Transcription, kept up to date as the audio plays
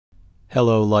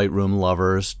Hello Lightroom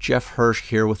lovers, Jeff Hirsch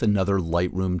here with another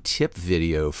Lightroom tip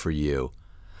video for you.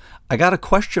 I got a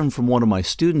question from one of my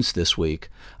students this week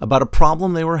about a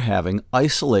problem they were having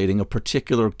isolating a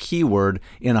particular keyword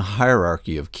in a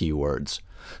hierarchy of keywords.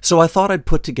 So I thought I'd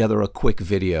put together a quick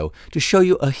video to show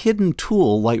you a hidden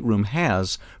tool Lightroom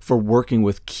has for working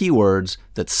with keywords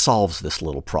that solves this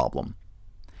little problem.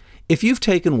 If you've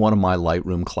taken one of my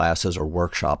Lightroom classes or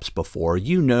workshops before,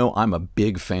 you know I'm a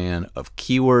big fan of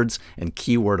keywords and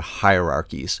keyword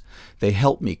hierarchies. They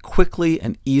help me quickly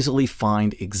and easily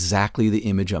find exactly the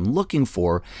image I'm looking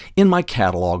for in my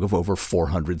catalog of over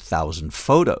 400,000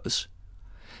 photos.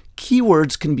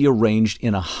 Keywords can be arranged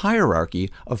in a hierarchy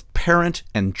of parent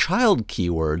and child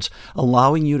keywords,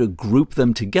 allowing you to group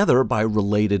them together by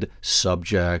related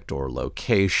subject or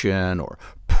location or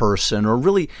person, or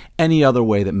really any other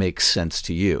way that makes sense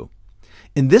to you.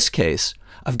 In this case,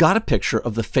 I've got a picture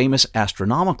of the famous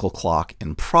astronomical clock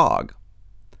in Prague.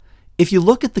 If you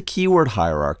look at the keyword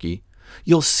hierarchy,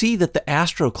 you'll see that the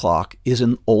astro clock is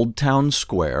in Old Town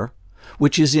Square,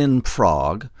 which is in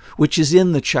Prague, which is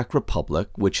in the Czech Republic,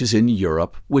 which is in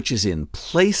Europe, which is in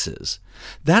places.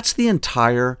 That's the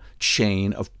entire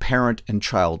chain of parent and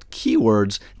child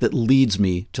keywords that leads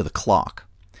me to the clock.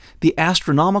 The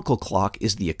astronomical clock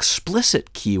is the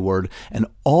explicit keyword, and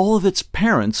all of its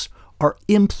parents are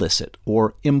implicit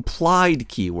or implied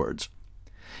keywords.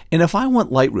 And if I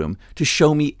want Lightroom to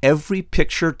show me every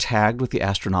picture tagged with the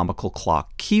astronomical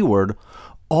clock keyword,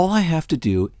 all I have to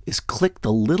do is click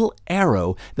the little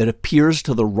arrow that appears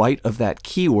to the right of that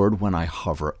keyword when I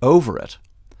hover over it.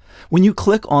 When you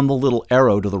click on the little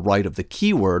arrow to the right of the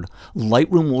keyword,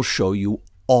 Lightroom will show you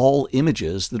all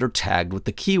images that are tagged with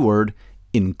the keyword,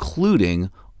 including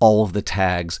all of the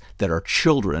tags that are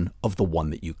children of the one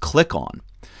that you click on.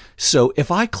 So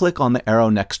if I click on the arrow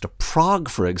next to Prague,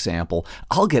 for example,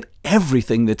 I'll get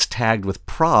everything that's tagged with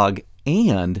Prague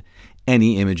and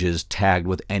any images tagged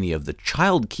with any of the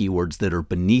child keywords that are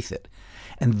beneath it.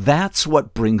 And that's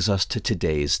what brings us to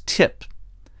today's tip.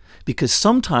 Because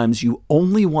sometimes you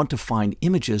only want to find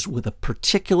images with a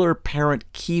particular parent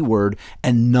keyword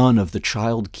and none of the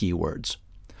child keywords.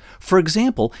 For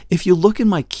example, if you look in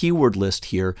my keyword list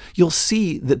here, you'll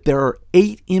see that there are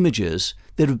 8 images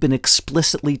that have been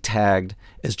explicitly tagged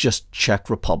as just Czech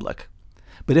Republic.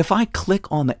 But if I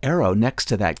click on the arrow next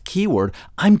to that keyword,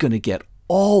 I'm going to get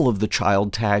all of the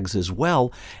child tags as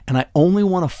well, and I only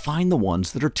want to find the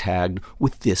ones that are tagged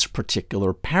with this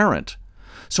particular parent.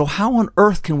 So how on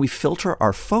earth can we filter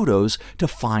our photos to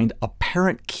find a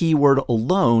parent keyword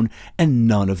alone and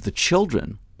none of the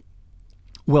children?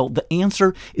 Well, the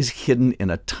answer is hidden in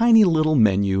a tiny little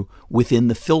menu within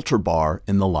the filter bar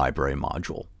in the library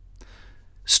module.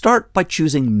 Start by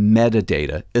choosing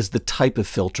metadata as the type of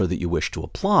filter that you wish to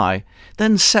apply,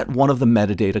 then set one of the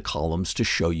metadata columns to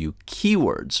show you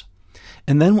keywords.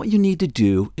 And then what you need to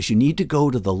do is you need to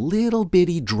go to the little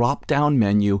bitty drop-down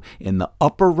menu in the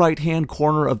upper right-hand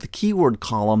corner of the keyword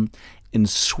column and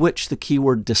switch the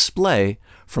keyword display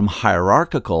from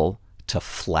hierarchical to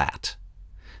flat.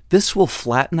 This will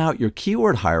flatten out your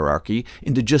keyword hierarchy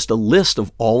into just a list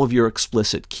of all of your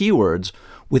explicit keywords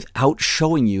without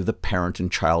showing you the parent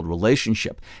and child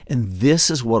relationship. And this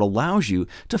is what allows you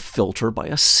to filter by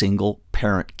a single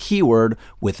parent keyword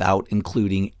without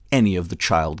including any of the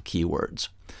child keywords.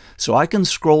 So I can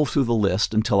scroll through the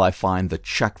list until I find the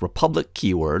Czech Republic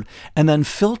keyword and then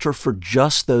filter for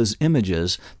just those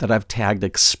images that I've tagged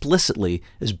explicitly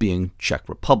as being Czech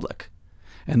Republic.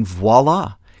 And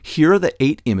voila! Here are the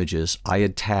 8 images I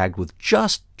had tagged with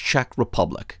just Czech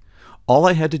Republic. All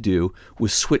I had to do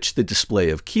was switch the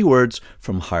display of keywords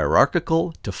from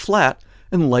hierarchical to flat,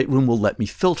 and Lightroom will let me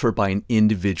filter by an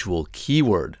individual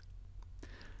keyword.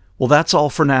 Well, that's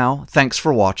all for now. Thanks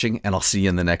for watching, and I'll see you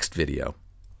in the next video.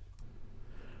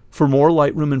 For more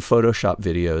Lightroom and Photoshop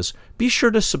videos, be sure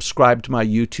to subscribe to my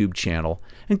YouTube channel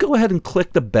and go ahead and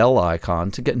click the bell icon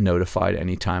to get notified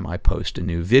anytime I post a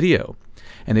new video.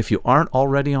 And if you aren't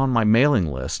already on my mailing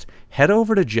list, head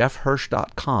over to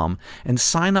jeffhirsch.com and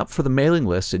sign up for the mailing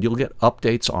list, and you'll get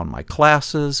updates on my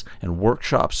classes and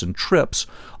workshops and trips,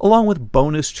 along with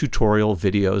bonus tutorial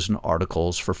videos and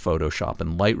articles for Photoshop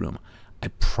and Lightroom. I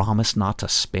promise not to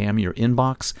spam your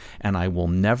inbox, and I will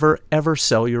never ever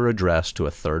sell your address to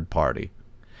a third party.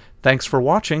 Thanks for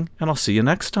watching, and I'll see you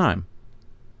next time.